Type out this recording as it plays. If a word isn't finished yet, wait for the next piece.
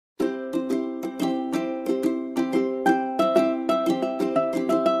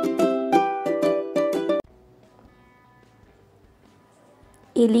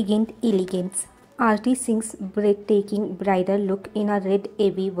Elegant elegance. Arti Singh's breathtaking bridal look in a red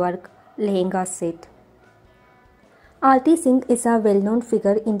heavy work lehenga set. Arti Singh is a well-known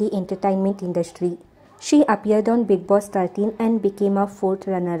figure in the entertainment industry. She appeared on Big Boss 13 and became a fourth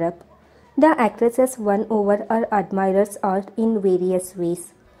runner-up. The actress has won over her admirers' art in various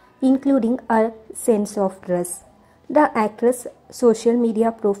ways, including her sense of dress. The actress' social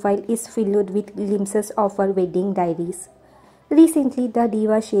media profile is filled with glimpses of her wedding diaries. Recently, the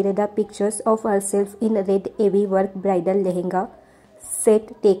diva shared the pictures of herself in red heavy work bridal lehenga set.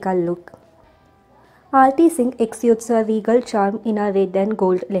 Take a look. Arti Singh exudes a regal charm in a red and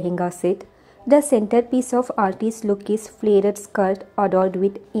gold lehenga set. The centerpiece of Arti's look is flared skirt adorned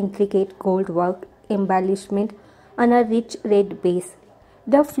with intricate gold work embellishment on a rich red base.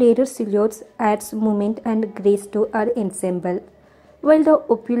 The flared silhouette adds movement and grace to her ensemble, while the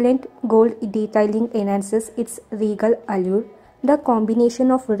opulent gold detailing enhances its regal allure. The combination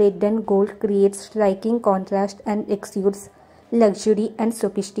of red and gold creates striking contrast and exudes luxury and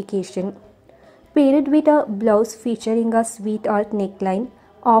sophistication. Paired with a blouse featuring a sweetheart neckline,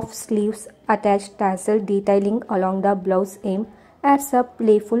 off sleeves, attached tassel detailing along the blouse hem adds a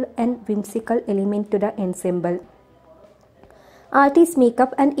playful and whimsical element to the ensemble. Artist's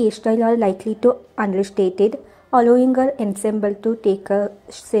makeup and hairstyle are likely to understated, allowing her ensemble to take a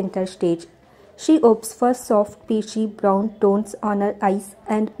center stage. She opts for soft peachy brown tones on her eyes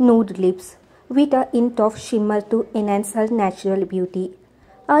and nude lips, with a hint of shimmer to enhance her natural beauty.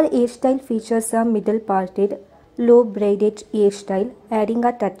 Her hairstyle features a middle-parted, low-braided hairstyle, adding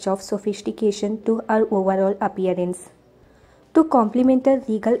a touch of sophistication to her overall appearance. To complement her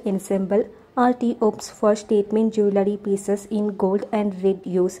regal ensemble, Arti opts for statement jewelry pieces in gold and red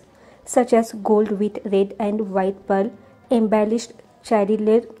hues, such as gold with red and white pearl, embellished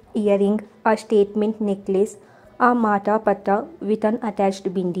chandelier earring, a statement necklace, a mata patta with an attached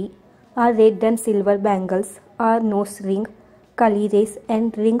bindi, a red and silver bangles, a nose ring, colliers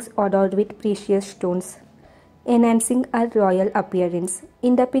and rings adorned with precious stones, enhancing her royal appearance.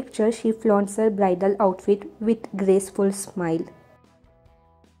 In the picture, she flaunts her bridal outfit with graceful smile.